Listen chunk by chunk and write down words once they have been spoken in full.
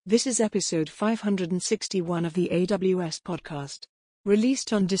This is episode 561 of the AWS podcast,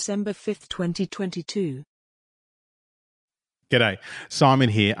 released on December 5th, 2022. G'day, Simon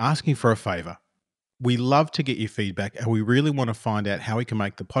here, asking for a favour. We love to get your feedback and we really want to find out how we can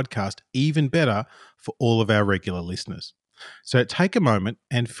make the podcast even better for all of our regular listeners. So take a moment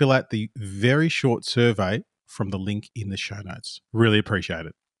and fill out the very short survey from the link in the show notes. Really appreciate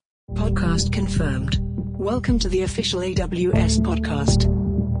it. Podcast confirmed. Welcome to the official AWS podcast.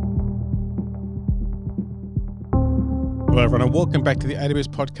 Hello everyone and welcome back to the AWS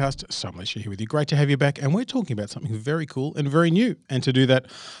podcast. Sam Leisure here with you. Great to have you back, and we're talking about something very cool and very new. And to do that,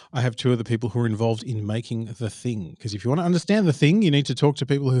 I have two of the people who are involved in making the thing. Because if you want to understand the thing, you need to talk to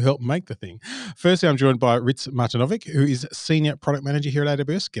people who help make the thing. Firstly, I'm joined by Ritz Martinovic, who is Senior Product Manager here at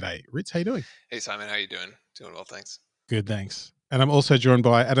AWS. G'day, Ritz. How you doing? Hey, Simon. How you doing? Doing well, thanks. Good, thanks. And I'm also joined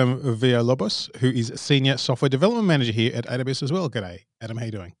by Adam Villalobos, who is Senior Software Development Manager here at AWS as well. G'day, Adam. How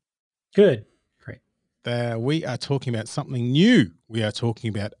you doing? Good. Great. We are talking about something new. We are talking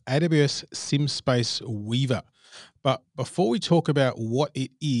about AWS SimSpace Weaver. But before we talk about what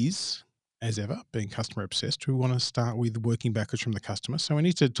it is, as ever, being customer obsessed, we want to start with working backwards from the customer. So we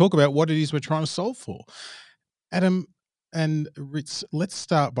need to talk about what it is we're trying to solve for. Adam and Ritz, let's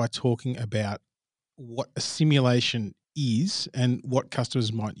start by talking about what a simulation is and what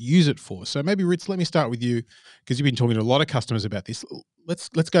customers might use it for. So maybe Ritz, let me start with you, because you've been talking to a lot of customers about this.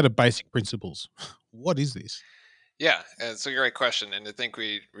 Let's go to basic principles. What is this? Yeah, it's a great question. And I think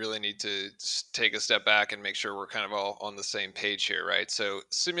we really need to take a step back and make sure we're kind of all on the same page here, right? So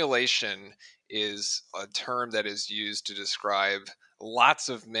simulation is a term that is used to describe lots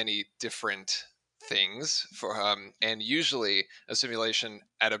of many different things and usually a simulation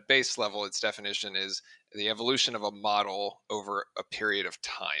at a base level, its definition is the evolution of a model over a period of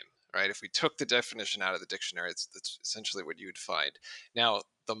time, right? If we took the definition out of the dictionary, that's essentially what you would find. Now,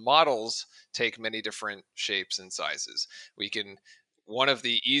 the models take many different shapes and sizes. One of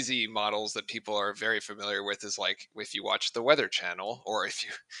the easy models that people are very familiar with is like if you watch the Weather Channel, or if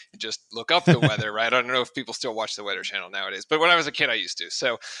you just look up the weather, right? I don't know if people still watch the Weather Channel nowadays, but when I was a kid, I used to.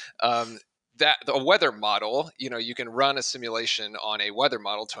 So that the weather model, you can run a simulation on a weather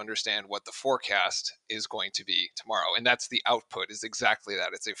model to understand what the forecast is going to be tomorrow. And that's the output, is exactly that.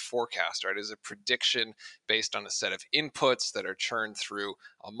 It's a forecast, right? It's a prediction based on a set of inputs that are churned through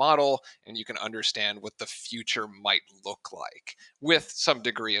a model, and you can understand what the future might look like with some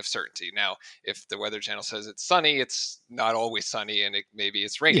degree of certainty. Now, if the Weather Channel says it's sunny, it's not always sunny, and maybe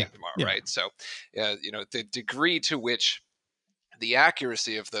it's raining tomorrow, right? So, the degree to which the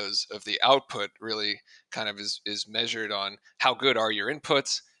accuracy of the output really kind of is measured on how good are your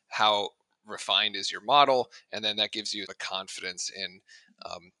inputs, how refined is your model, and then that gives you the confidence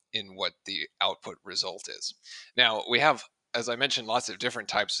in what the output result is. Now we have, as I mentioned, lots of different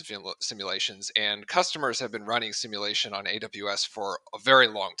types of simulations, and customers have been running simulation on AWS for a very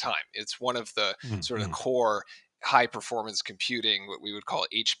long time. It's one of the sort of core high performance computing, what we would call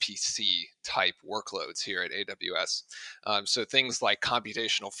HPC type workloads here at AWS. So things like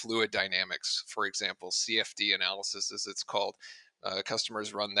computational fluid dynamics, for example, CFD analysis as it's called.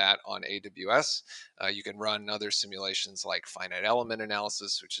 Customers run that on AWS. You can run other simulations like finite element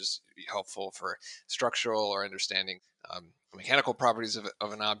analysis, which is helpful for structural or understanding mechanical properties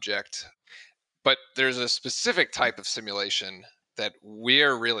of an object. But there's a specific type of simulation that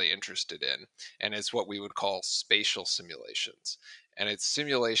we're really interested in, and it's what we would call spatial simulations. And it's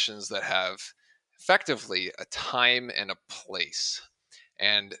simulations that have effectively a time and a place,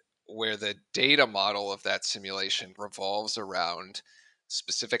 and where the data model of that simulation revolves around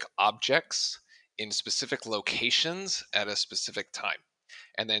specific objects in specific locations at a specific time,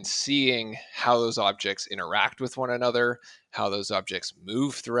 and then seeing how those objects interact with one another, how those objects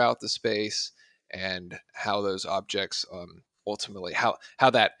move throughout the space, and how those objects ultimately, how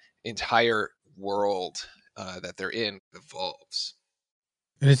that entire world that they're in evolves.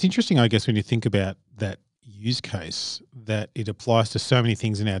 And it's interesting, I guess, when you think about that use case, that it applies to so many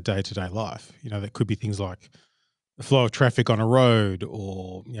things in our day-to-day life. That could be things like the flow of traffic on a road,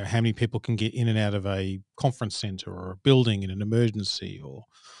 or how many people can get in and out of a conference center or a building in an emergency, or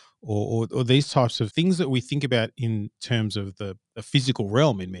these types of things that we think about in terms of the physical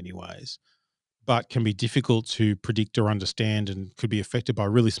realm in many ways, but can be difficult to predict or understand, and could be affected by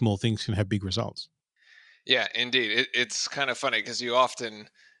really small things, can have big results. Yeah, indeed. It's kind of funny because you often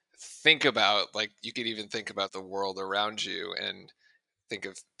think about, like, you could even think about the world around you and think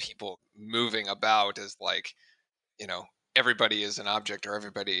of people moving about as like, everybody is an object or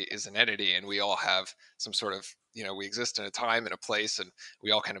everybody is an entity, and we all have some sort of, we exist in a time and a place, and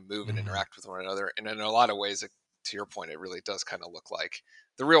we all kind of move and interact with one another. And in a lot of ways, to your point, it really does kind of look like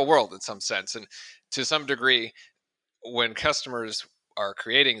the real world in some sense. And to some degree, when customers are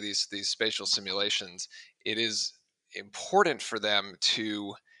creating these spatial simulations, it is important for them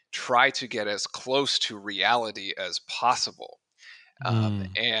to try to get as close to reality as possible. Mm.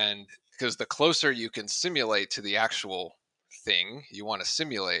 And because the closer you can simulate to the actual thing you want to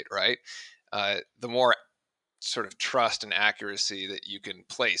simulate, right, the more sort of trust and accuracy that you can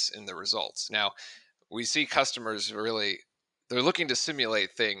place in the results. Now, we see customers really, they're looking to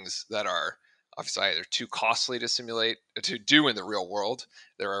simulate things that are obviously either too costly to simulate to do in the real world,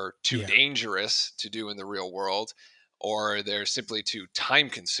 they're too Yeah. dangerous to do in the real world, or they're simply too time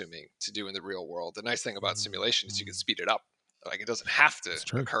consuming to do in the real world. The nice thing about Mm, simulation is you can mm. speed it up. Like, it doesn't have to That's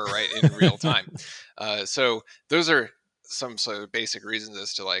true. occur right in real time. So those are some sort of basic reasons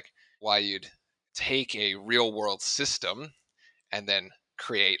as to like why you'd take a real world system and then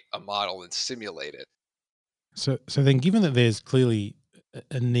create a model and simulate it. So then, given that there's clearly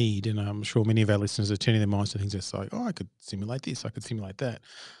a need, and I'm sure many of our listeners are turning their minds to things that's like, oh, I could simulate this, I could simulate that.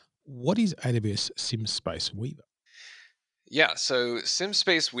 What is AWS SimSpace Weaver? Yeah, so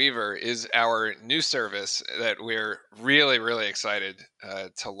SimSpace Weaver is our new service that we're really, really excited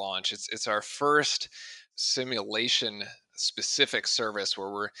to launch. It's our first simulation specific service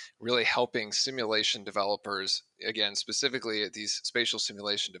where we're really helping simulation developers, again, specifically these spatial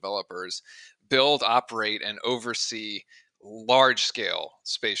simulation developers, build, operate, and oversee large scale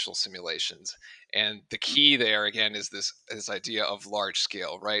spatial simulations. And the key there, again, is this idea of large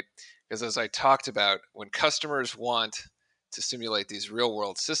scale, right? Because as I talked about, when customers want to simulate these real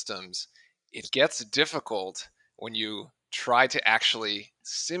world systems, it gets difficult when you try to actually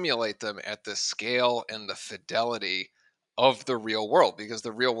simulate them at the scale and the fidelity of the real world, because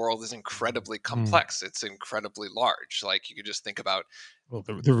the real world is incredibly Mm. complex. It's incredibly large. Like, you could just think about Well,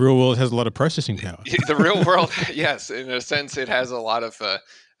 the real world has a lot of processing power. the real world. Yes, in a sense, it has a lot of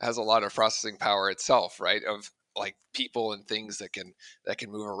processing power itself, right? Of like people and things that can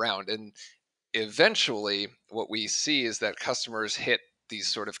move around. And eventually what we see is that customers hit these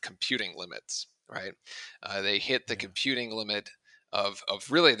sort of computing limits, right? They hit the Yeah. computing limit of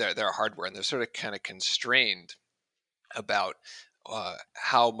really their hardware, and they're sort of kind of constrained about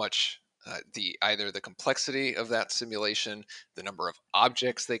how much the either the complexity of that simulation, the number of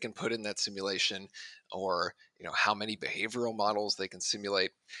objects they can put in that simulation, or how many behavioral models they can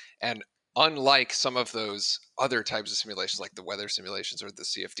simulate. And unlike some of those other types of simulations, like the weather simulations or the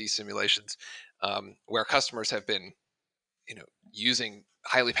CFD simulations, where customers have been using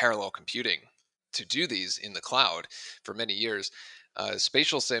highly parallel computing to do these in the cloud for many years,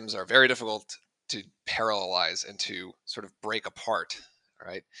 spatial sims are very difficult to parallelize and to sort of break apart,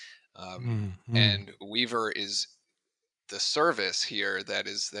 right? Um, Mm, mm. and Weaver is the service here that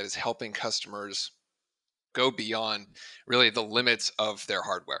is helping customers go beyond really the limits of their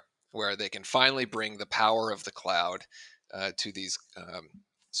hardware, where they can finally bring the power of the cloud to these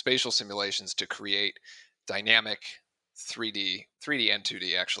spatial simulations to create dynamic 3D and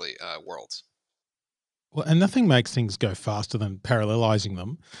 2D actually worlds. Well, and nothing makes things go faster than parallelizing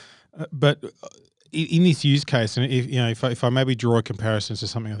them. But in this use case, and if I maybe draw comparisons to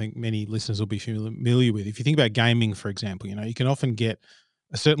something I think many listeners will be familiar with, if you think about gaming, for example, you can often get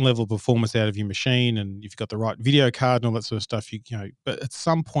a certain level of performance out of your machine, and if you've got the right video card and all that sort of stuff, but at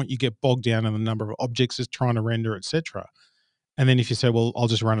some point you get bogged down in the number of objects it's trying to render, etc. And then if you say, well, I'll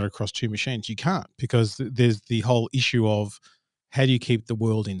just run it across two machines, you can't, because there's the whole issue of how do you keep the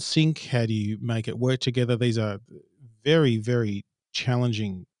world in sync? How do you make it work together? These are very, very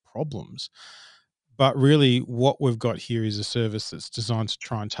challenging problems. But really, what we've got here is a service that's designed to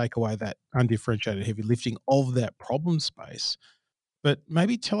try and take away that undifferentiated heavy lifting of that problem space. But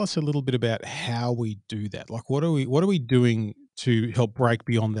maybe tell us a little bit about how we do that. Like, what are we doing to help break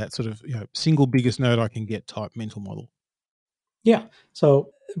beyond that sort of single biggest node I can get type mental model? Yeah.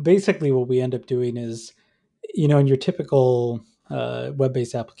 So basically, what we end up doing is, in your typical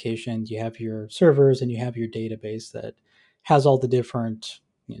web-based application, you have your servers and you have your database that has all the different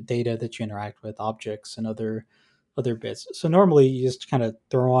data that you interact with, objects and other bits. So normally, you just kind of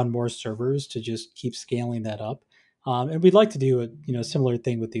throw on more servers to just keep scaling that up. And we'd like to do a similar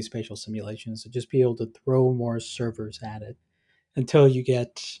thing with these spatial simulations, to just be able to throw more servers at it until you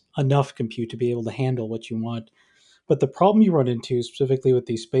get enough compute to be able to handle what you want. But the problem you run into specifically with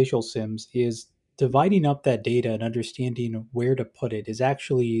these spatial sims is dividing up that data and understanding where to put it is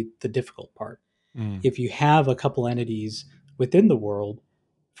actually the difficult part. Mm. If you have a couple entities within the world,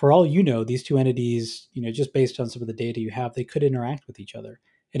 for all you know, these two entities, just based on some of the data you have, they could interact with each other.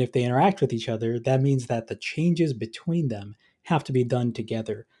 And if they interact with each other, that means that the changes between them have to be done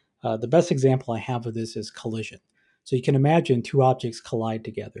together. The best example I have of this is collision. So you can imagine two objects collide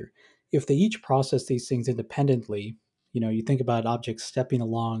together. If they each process these things independently, you think about objects stepping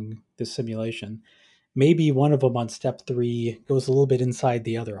along this simulation, maybe one of them on step 3 goes a little bit inside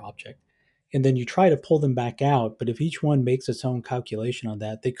the other object. And then you try to pull them back out, but if each one makes its own calculation on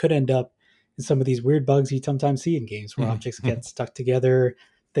that, they could end up in some of these weird bugs you sometimes see in games where objects get stuck together,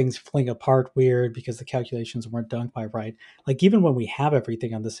 things fling apart weird because the calculations weren't done quite right. Like even when we have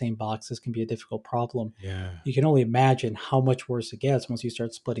everything on the same box, this can be a difficult problem. Yeah. You can only imagine how much worse it gets once you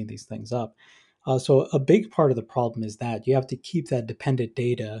start splitting these things up. So a big part of the problem is that you have to keep that dependent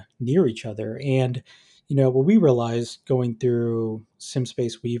data near each other. And what we realized going through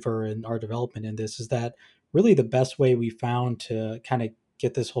SimSpace Weaver and our development in this is that really the best way we found to kind of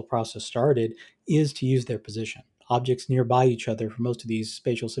get this whole process started is to use their position. Objects nearby each other for most of these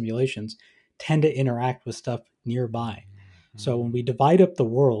spatial simulations tend to interact with stuff nearby. So when we divide up the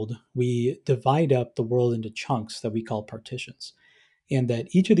world, we divide up the world into chunks that we call partitions, and that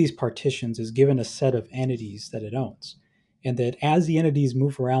each of these partitions is given a set of entities that it owns. And that as the entities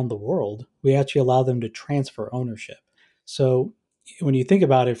move around the world, we actually allow them to transfer ownership. So when you think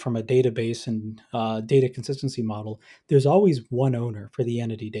about it from a database and data consistency model, there's always one owner for the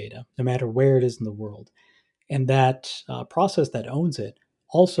entity data, no matter where it is in the world. And that process that owns it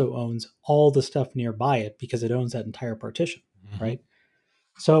also owns all the stuff nearby it because it owns that entire partition, right?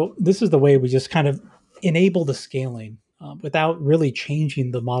 So this is the way we just kind of enable the scaling without really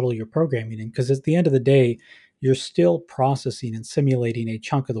changing the model you're programming in. Because at the end of the day, you're still processing and simulating a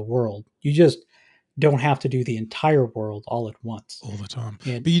chunk of the world. You just don't have to do the entire world all at once. All the time.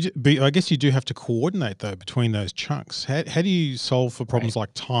 And, But I guess you do have to coordinate though between those chunks. How do you solve for problems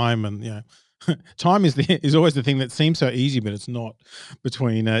like time and time is always the thing that seems so easy, but it's not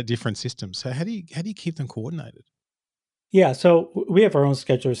between different systems. So how do you keep them coordinated? Yeah, so we have our own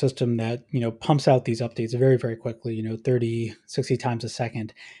scheduler system that, pumps out these updates very, very quickly, 30, 60 times a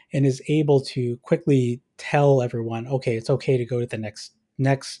second, and is able to quickly tell everyone, okay, it's okay to go to the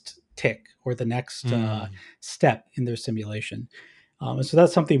next tick or the next step in their simulation. And so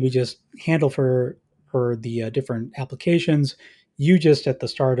that's something we just handle for the different applications. You just at the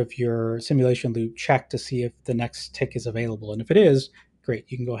start of your simulation loop check to see if the next tick is available, and if it is, great,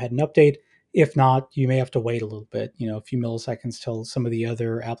 you can go ahead and update. If not, you may have to wait a little bit, a few milliseconds till some of the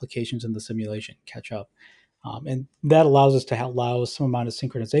other applications in the simulation catch up. And that allows us to allow some amount of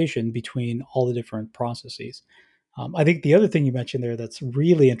synchronization between all the different processes. I think the other thing you mentioned there that's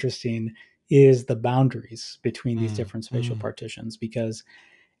really interesting is the boundaries between these different spatial partitions, because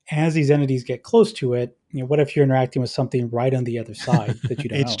as these entities get close to it, what if you're interacting with something right on the other side that you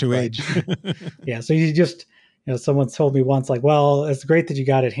don't edge own, to right? edge. Yeah, so you just someone told me once, like, well, it's great that you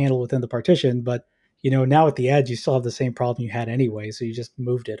got it handled within the partition, but now at the edge, you still have the same problem you had anyway, so you just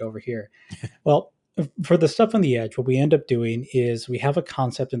moved it over here. Well, for the stuff on the edge, what we end up doing is we have a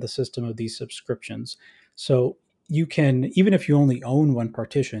concept in the system of these subscriptions. So you can, even if you only own one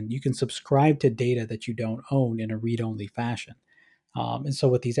partition, you can subscribe to data that you don't own in a read-only fashion. And so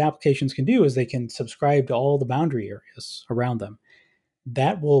what these applications can do is they can subscribe to all the boundary areas around them.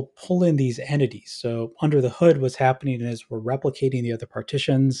 That will pull in these entities. So under the hood, what's happening is we're replicating the other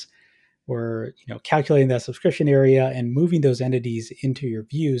partitions. We're calculating that subscription area and moving those entities into your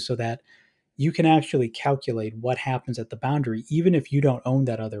view so that you can actually calculate what happens at the boundary, even if you don't own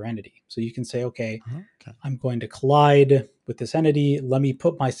that other entity. So you can say, okay, I'm going to collide with this entity. Let me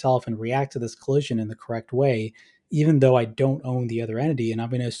put myself and react to this collision in the correct way, even though I don't own the other entity. And I'm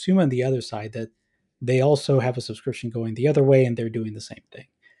going to assume on the other side that they also have a subscription going the other way and they're doing the same thing.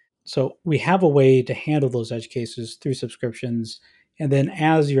 So we have a way to handle those edge cases through subscriptions. And then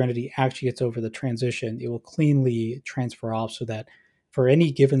as your entity actually gets over the transition, it will cleanly transfer off so that for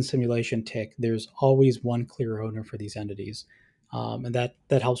any given simulation tick, there's always one clear owner for these entities. And that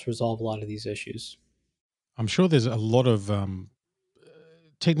helps resolve a lot of these issues. I'm sure there's a lot of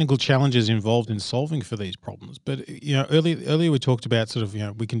technical challenges involved in solving for these problems. But earlier we talked about sort of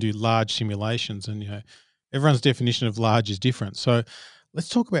we can do large simulations, and everyone's definition of large is different. So let's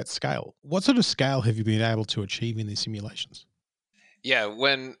talk about scale. What sort of scale have you been able to achieve in these simulations? Yeah,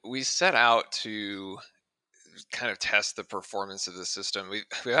 when we set out to kind of test the performance of the system,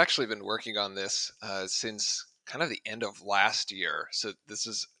 we've actually been working on this since kind of the end of last year. So this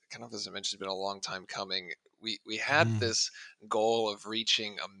is kind of, as I mentioned, been a long time coming. We had this goal of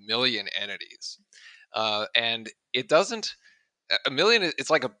reaching 1 million entities, and it doesn't. 1 million, it's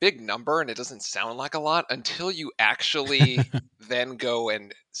like a big number and it doesn't sound like a lot until you actually then go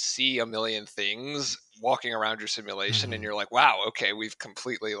and see 1 million things walking around your simulation and you're like, wow, okay, we've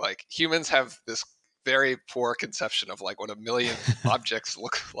completely, like, humans have this very poor conception of like what a million objects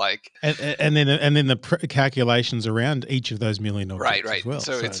look like. And then the calculations around each of those million objects Right. as well.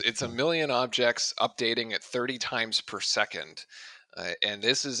 So it's a million objects updating at 30 times per second. And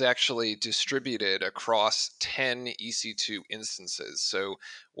this is actually distributed across 10 EC2 instances. So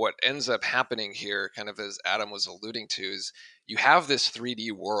what ends up happening here, kind of as Adam was alluding to, is you have this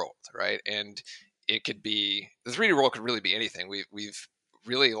 3D world, right? And it could be, the 3D world could really be anything. We've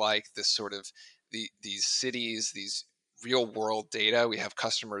really liked this sort of these cities, these real world data. We have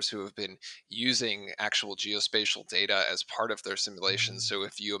customers who have been using actual geospatial data as part of their simulations. So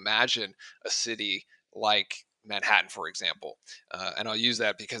if you imagine a city like Manhattan, for example, and I'll use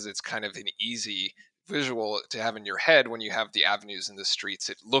that because it's kind of an easy visual to have in your head when you have the avenues and the streets.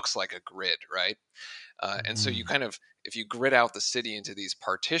 It looks like a grid, right? And so you kind of, if you grid out the city into these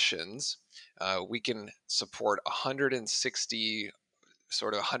partitions, we can support 160,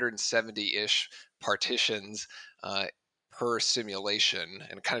 sort of 170-ish partitions per simulation,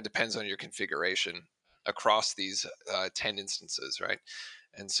 and it kind of depends on your configuration across these 10 instances, right?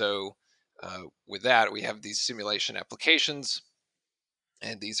 And so with that, we have these simulation applications,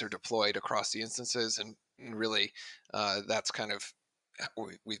 and these are deployed across the instances, and really that's kind of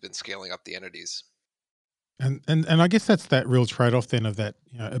we've been scaling up the entities. And I guess that's that real trade-off then of that,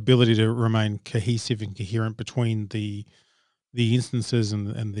 ability to remain cohesive and coherent between the instances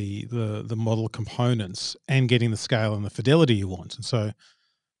and the model components, and getting the scale and the fidelity you want. And so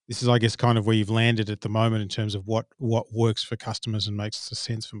this is, I guess, kind of where you've landed at the moment in terms of what works for customers and makes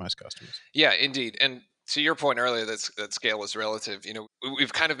sense for most customers. Yeah, indeed. And to your point earlier, that scale is relative.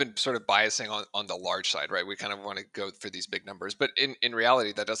 We've kind of been sort of biasing on the large side, right? We kind of want to go for these big numbers, but in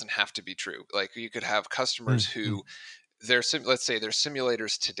reality, that doesn't have to be true. Like you could have customers who let's say their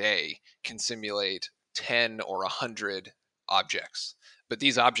simulators today can simulate 10 or 100 objects, but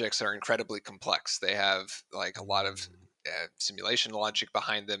these objects are incredibly complex. They have like a lot of simulation logic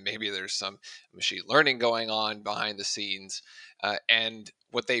behind them. Maybe there's some machine learning going on behind the scenes, and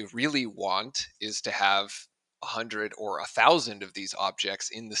what they really want is to have 100 or 1,000 of these objects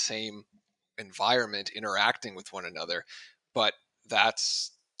in the same environment interacting with one another, but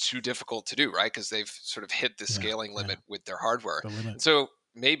that's too difficult to do, right? Because they've sort of hit the scaling limit with their hardware. And so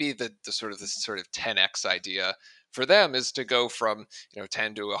maybe the sort of 10x idea for them is to go from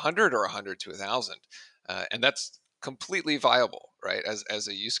 10 to 100 or 100 to 1,000, and that's completely viable, right? As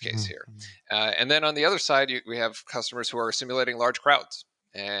a use case here. And then on the other side, we have customers who are simulating large crowds,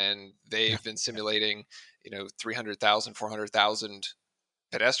 and they've been simulating 300,000, 400,000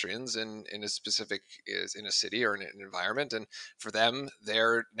 pedestrians in a specific in a city or in an environment, and for them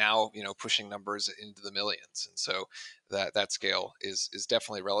they're now pushing numbers into the millions. And so that scale is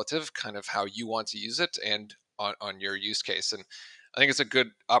definitely relative, kind of how you want to use it and on your use case. And I think it's a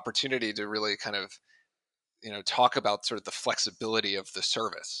good opportunity to really kind of talk about sort of the flexibility of the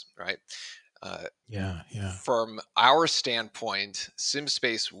service, right? From our standpoint,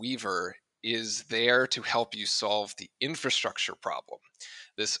 SimSpace Weaver is there to help you solve the infrastructure problem.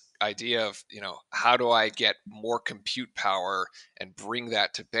 This idea of, how do I get more compute power and bring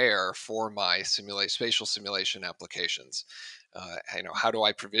that to bear for my spatial simulation applications? How do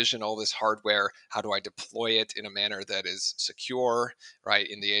I provision all this hardware? How do I deploy it in a manner that is secure, right,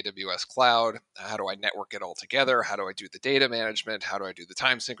 in the AWS cloud? How do I network it all together? How do I do the data management? How do I do the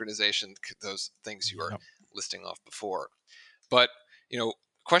time synchronization? Those things you were listing off before. But,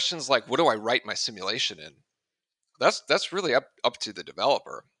 questions like, what do I write my simulation in? That's really up to the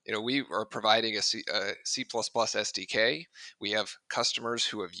developer. We are providing a C++ SDK. We have customers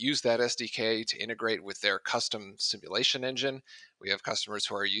who have used that SDK to integrate with their custom simulation engine. We have customers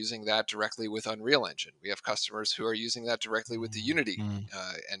who are using that directly with Unreal Engine. We have customers who are using that directly with the Unity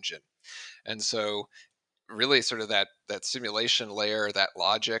engine. And so really sort of that simulation layer, that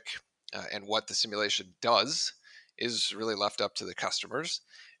logic, and what the simulation does is really left up to the customers.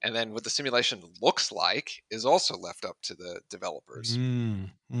 And then what the simulation looks like is also left up to the developers.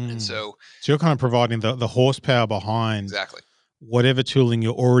 And so you're kind of providing the horsepower behind whatever tooling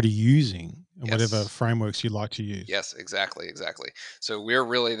you're already using and whatever frameworks you like to use. Yes, exactly. So we're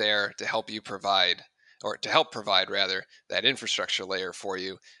really there to help you provide, or to help provide rather, that infrastructure layer for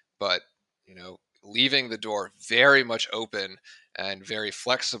you, but leaving the door very much open and very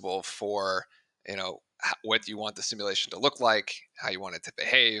flexible for what you want the simulation to look like, how you want it to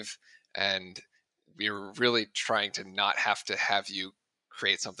behave. And we're really trying to not have to have you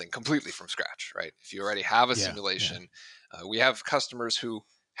create something completely from scratch, right? If you already have a simulation, we have customers who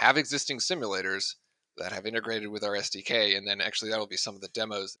have existing simulators that have integrated with our SDK, and then actually that'll be some of the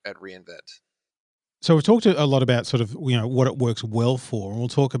demos at reInvent. So we've talked a lot about sort of, what it works well for, and we'll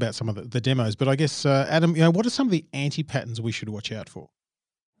talk about some of the demos. But I guess, Adam, what are some of the anti-patterns we should watch out for?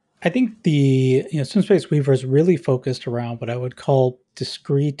 I think the SimSpace Weaver is really focused around what I would call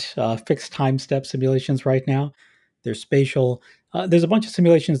discrete fixed time step simulations right now. They're spatial. There's a bunch of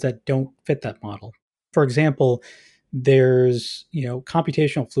simulations that don't fit that model. For example, there's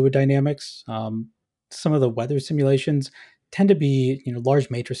computational fluid dynamics. Some of the weather simulations tend to be large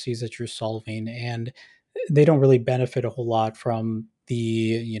matrices that you're solving, and they don't really benefit a whole lot from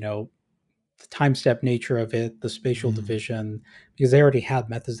the time step nature of it, the spatial division, because they already have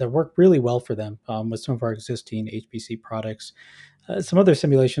methods that work really well for them with some of our existing HPC products. Some other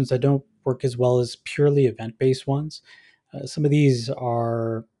simulations that don't work as well as purely event-based ones. Some of these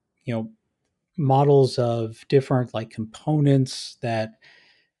are, models of different like components that,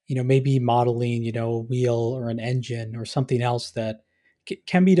 maybe modeling, a wheel or an engine or something else that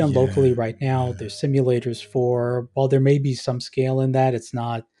can be done locally right now. There's simulators for, while there may be some scale in that, it's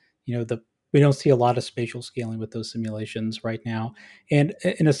not, we don't see a lot of spatial scaling with those simulations right now. And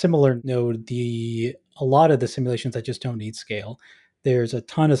in a similar note, a lot of the simulations that just don't need scale. There's a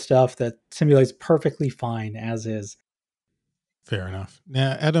ton of stuff that simulates perfectly fine as is. Fair enough.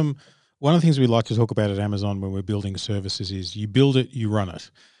 Now, Adam, one of the things we like to talk about at Amazon when we're building services is you build it, you run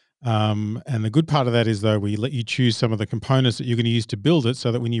it. And the good part of that is, though, we let you choose some of the components that you're going to use to build it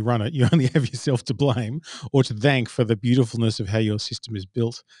so that when you run it, you only have yourself to blame or to thank for the beautifulness of how your system is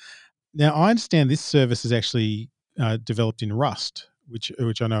built. Now, I understand this service is actually developed in Rust, which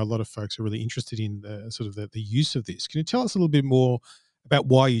I know a lot of folks are really interested in the use of this. Can you tell us a little bit more about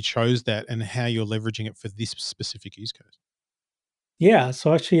why you chose that and how you're leveraging it for this specific use case? Yeah,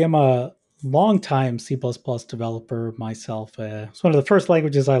 so actually, I'm a longtime C++ developer myself. It's one of the first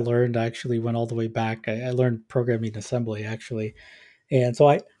languages I learned. I actually went all the way back. I learned programming assembly actually, and so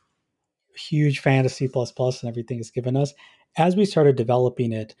I huge fan of C++ and everything it's given us. As we started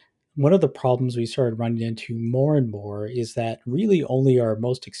developing it, one of the problems we started running into more and more is that really only our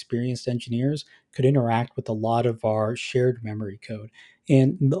most experienced engineers could interact with a lot of our shared memory code.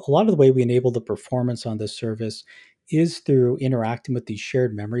 And a lot of the way we enable the performance on this service is through interacting with these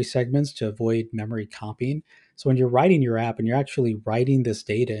shared memory segments to avoid memory copying. So when you're writing your app and you're actually writing this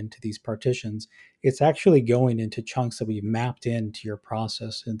data into these partitions, it's actually going into chunks that we've mapped into your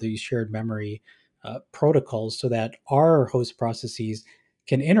process in these shared memory protocols so that our host processes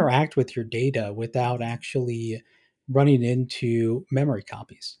can interact with your data without actually running into memory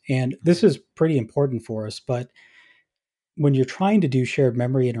copies. And this is pretty important for us, but when you're trying to do shared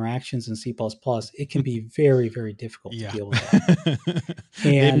memory interactions in C++, it can be very, very difficult to deal with that.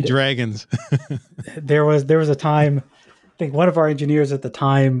 Heavy And dragons. there was a time, I think one of our engineers at the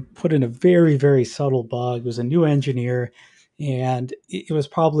time put in a very, very subtle bug. It was a new engineer, and it was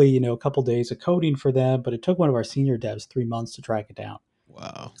probably a couple days of coding for them, but it took one of our senior devs 3 months to track it down.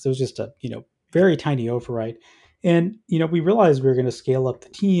 Wow. So it was just a very tiny overwrite. And we realized we were going to scale up the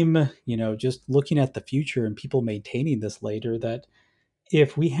team, just looking at the future and people maintaining this later, that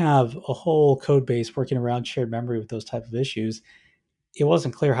if we have a whole code base working around shared memory with those type of issues, it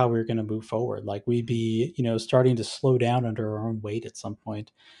wasn't clear how we were going to move forward. Like we'd be, starting to slow down under our own weight at some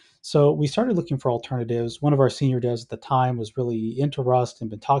point. So we started looking for alternatives. One of our senior devs at the time was really into Rust and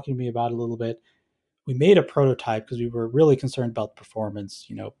been talking to me about it a little bit. We made a prototype because we were really concerned about performance.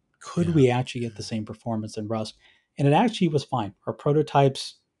 Could we actually get the same performance in Rust? And it actually was fine. Our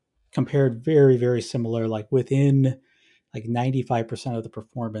prototypes compared very, very similar, like within like 95% of the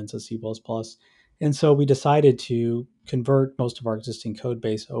performance of C++. And so we decided to convert most of our existing code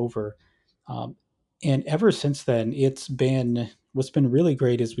base over. And ever since then, what's been really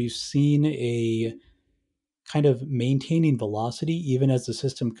great is we've seen a kind of maintaining velocity even as the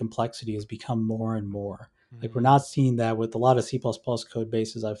system complexity has become more and more. Like we're not seeing that with a lot of C++ code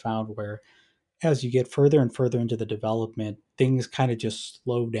bases I've found, where as you get further and further into the development, things kind of just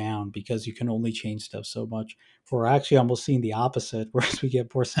slow down because you can only change stuff so much. We're actually almost seeing the opposite, whereas we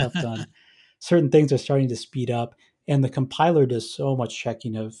get more stuff done. Certain things are starting to speed up, and the compiler does so much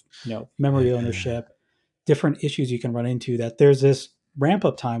checking of memory ownership, different issues you can run into, that there's this ramp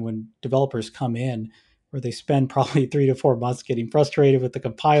up time when developers come in where they spend probably 3 to 4 months getting frustrated with the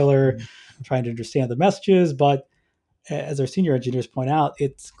compiler, trying to understand the messages. But as our senior engineers point out,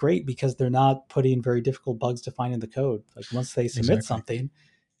 it's great because they're not putting very difficult bugs to find in the code. Like once they submit something,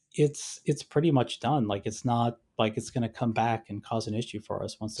 it's pretty much done. Like it's not like it's going to come back and cause an issue for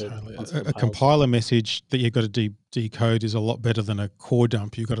us once a compiler message that you've got to decode is a lot better than a core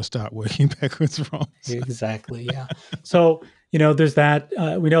dump you've got to start working backwards from. So. Exactly. Yeah. So there's that.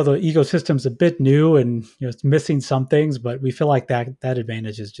 We know the ecosystem's a bit new and it's missing some things, but we feel like that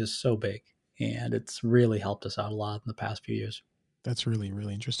advantage is just so big. and it's really helped us out a lot in the past few years. That's really,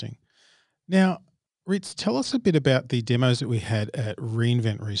 really interesting. Now, Ritz, tell us a bit about the demos that we had at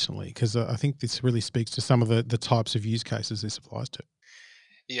reInvent recently, because I think this really speaks to some of the types of use cases this applies to.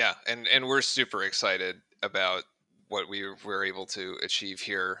 Yeah, and we're super excited about what we were able to achieve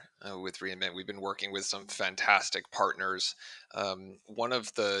here with reInvent. We've been working with some fantastic partners. One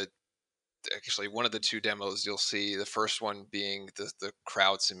of the two demos you'll see, the first one being the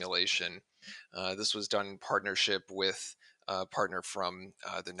crowd simulation. This was done in partnership with a partner from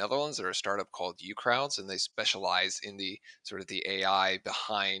the Netherlands. They're a startup called uCrowds, and they specialize in the sort of the AI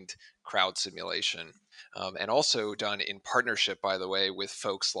behind crowd simulation. And also done in partnership, by the way, with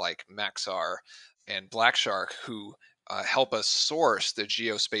folks like Maxar and Blackshark, who help us source the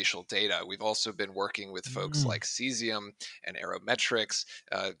geospatial data. We've also been working with folks like Cesium and Aerometrics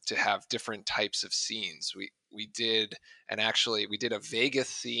to have different types of scenes. We did a Vegas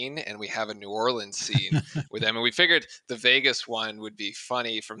scene, and we have a New Orleans scene with them. And we figured the Vegas one would be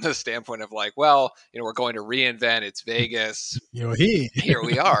funny from the standpoint of like, well, we're going to reInvent. It's Vegas. You're here. Here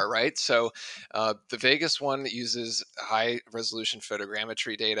we are, right? So the Vegas one uses high resolution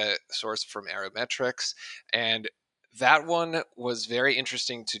photogrammetry data sourced from Aerometrics. And that one was very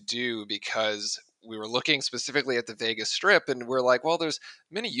interesting to do because we were looking specifically at the Vegas Strip, and we're like, well, there's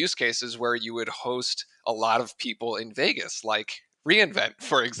many use cases where you would host a lot of people in Vegas, like reInvent,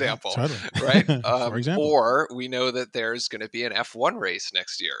 for example, totally. right? For example. Or we know that there's going to be an F1 race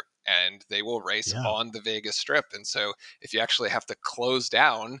next year, and they will race on the Vegas Strip. And so if you actually have to close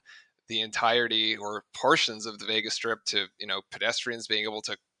down the entirety or portions of the Vegas Strip to, pedestrians being able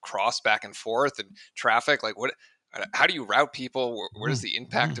to cross back and forth and traffic, like how do you route people? What is the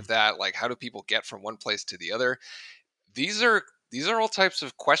impact of that? Like, how do people get from one place to the other? These are all types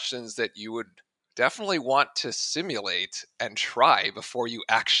of questions that you would definitely want to simulate and try before you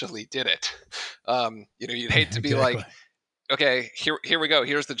actually did it. You'd hate to be like, okay, here we go.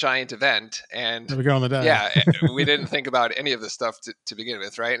 Here's the giant event, and there we go on the day. Yeah, we didn't think about any of this stuff to begin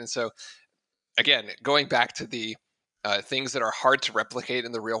with, right? And so, again, going back to the things that are hard to replicate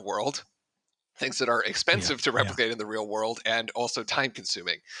in the real world, things that are expensive to replicate in the real world, and also time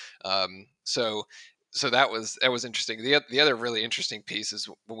consuming. So that was interesting. The other really interesting piece is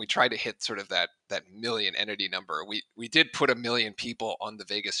when we tried to hit sort of that million entity number, we did put 1 million people on the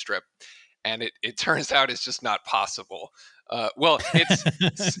Vegas Strip, and it turns out it's just not possible. Well,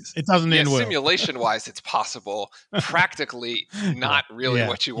 it doesn't end well. Simulation wise, it's possible. Practically, not really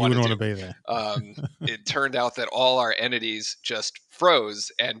what you want to do. Want to be there. It turned out that all our entities just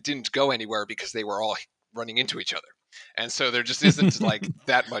froze and didn't go anywhere because they were all running into each other. And so there just isn't like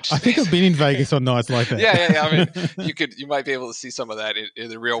that much space. I think I've been in Vegas on nights like that. Yeah. I mean, you might be able to see some of that in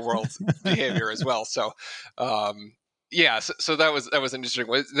the real world behavior as well. So, so that was interesting.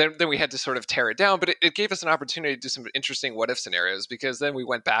 Then we had to sort of tear it down, but it gave us an opportunity to do some interesting what if scenarios, because then we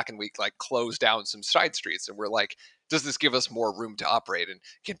went back and we like closed down some side streets, and we're like, does this give us more room to operate, and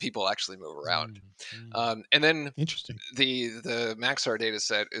can people actually move around? And then interesting. The Maxar data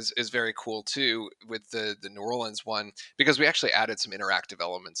set is very cool too with the New Orleans one, because we actually added some interactive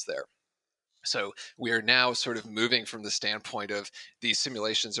elements there. So we are now sort of moving from the standpoint of these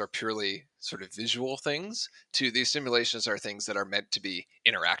simulations are purely sort of visual things to these simulations are things that are meant to be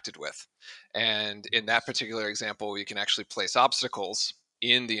interacted with. And in that particular example, we can actually place obstacles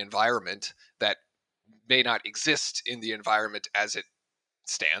in the environment that may not exist in the environment as it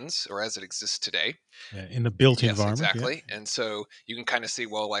stands or as it exists today. In the built environment. Exactly. And so you can kind of see,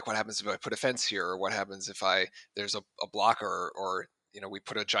 well, like what happens if I put a fence here, or what happens if there's a blocker, or we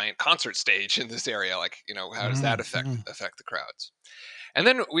put a giant concert stage in this area, like, how does that affect the crowds? And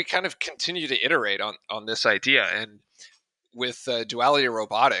then we kind of continue to iterate on this idea. And with Duality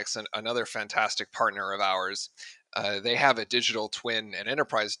Robotics, another fantastic partner of ours, they have a digital twin, an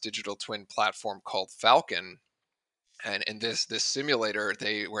enterprise digital twin platform called Falcon. And in this simulator,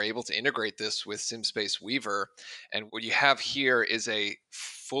 they were able to integrate this with SimSpace Weaver. And what you have here is a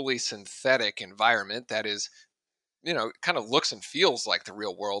fully synthetic environment that is, kind of looks and feels like the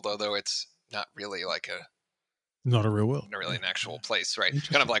real world, although it's not really like not a real world, not really an actual place, right?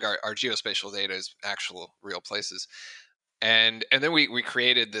 Kind of like our geospatial data is actual real places. And then we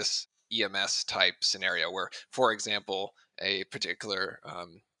created this EMS type scenario where, for example, a particular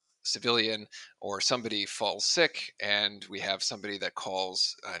civilian or somebody falls sick, and we have somebody that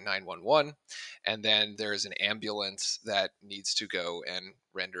calls 911, and then there's an ambulance that needs to go and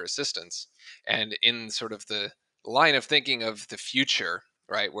render assistance. And in sort of the line of thinking of the future,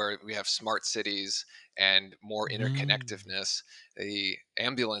 right, where we have smart cities and more interconnectedness, the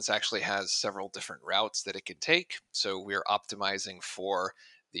ambulance actually has several different routes that it can take. So we're optimizing for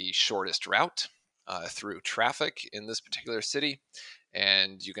the shortest route through traffic in this particular city,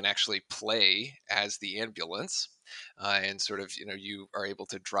 and you can actually play as the ambulance, and sort of, you are able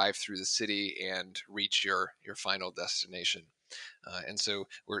to drive through the city and reach your final destination. And so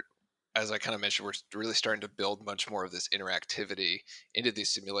we're, as I kind of mentioned, we're really starting to build much more of this interactivity into these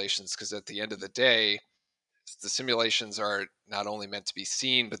simulations, because at the end of the day, the simulations are not only meant to be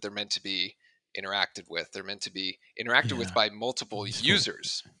seen, but they're meant to be interacted with. They're meant to be interacted with Yeah. by multiple Useful.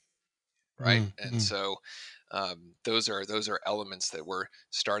 users, right? Mm, And mm. so those are elements that we're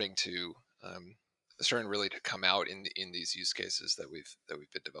starting really to come out in these use cases that we've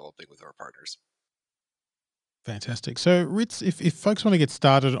been developing with our partners. Fantastic. So, Ritz, if folks want to get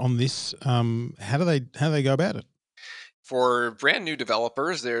started on this, how do they go about it? For brand new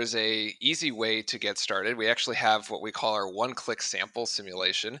developers, there's a easy way to get started. We actually have what we call our one-click sample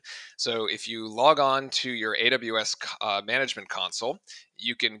simulation. So if you log on to your AWS management console,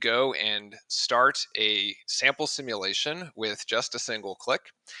 you can go and start a sample simulation with just a single click.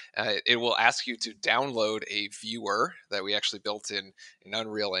 It will ask you to download a viewer that we actually built in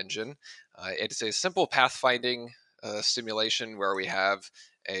Unreal Engine. It's a simple pathfinding simulation where we have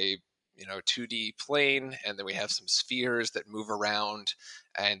a 2D plane, and then we have some spheres that move around,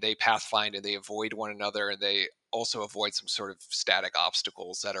 and they pathfind and they avoid one another, and they also avoid some sort of static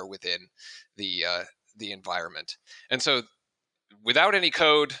obstacles that are within the environment. And so, without any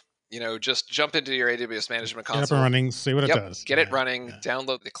code, just jump into your AWS management Get up and console. running, see what it Yep, does. get it Yeah, running. yeah.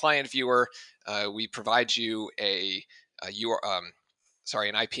 Download the client viewer. We provide you an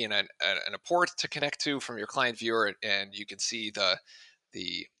IP and a port to connect to from your client viewer, and you can see the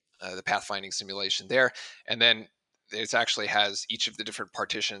pathfinding simulation there. And then it actually has each of the different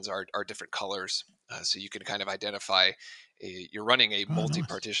partitions are different colors, so you can kind of identify you're running a Oh, nice.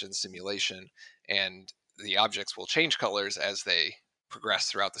 multi-partition simulation, and the objects will change colors as they progress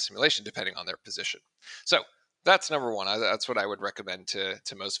throughout the simulation depending on their position. So that's number one. That's what I would recommend to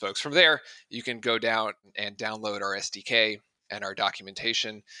most folks. From there, you can go down and download our SDK and our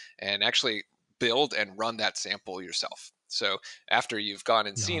documentation and actually build and run that sample yourself. So after you've gone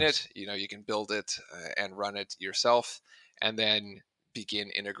and seen Nice. it, you can build it and run it yourself, and then begin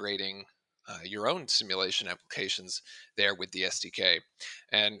integrating your own simulation applications there with the SDK.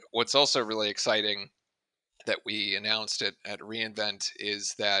 And what's also really exciting that we announced at reInvent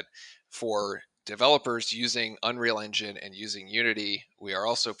is that for developers using Unreal Engine and using Unity, we are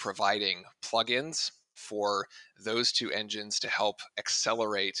also providing plugins for those two engines to help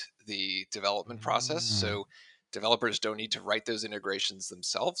accelerate the development process. Mm. So developers don't need to write those integrations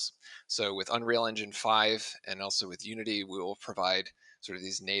themselves. So with Unreal Engine 5 and also with Unity, we will provide sort of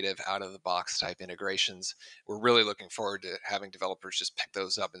these native out of the box type integrations. We're really looking forward to having developers just pick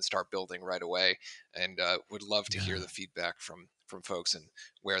those up and start building right away, and would love to hear Yeah. the feedback from folks and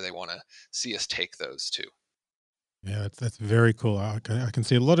where they want to see us take those to. Yeah, that's very cool. I can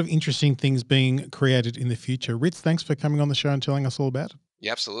see a lot of interesting things being created in the future. Ritz, thanks for coming on the show and telling us all about it.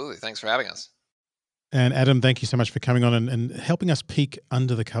 Yeah, absolutely. Thanks for having us. And Adam, thank you so much for coming on and helping us peek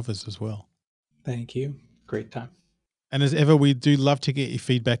under the covers as well. Thank you. Great time. And as ever, we do love to get your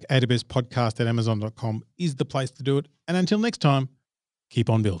feedback. AWS podcast at amazon.com is the place to do it. And until next time, keep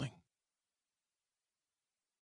on building.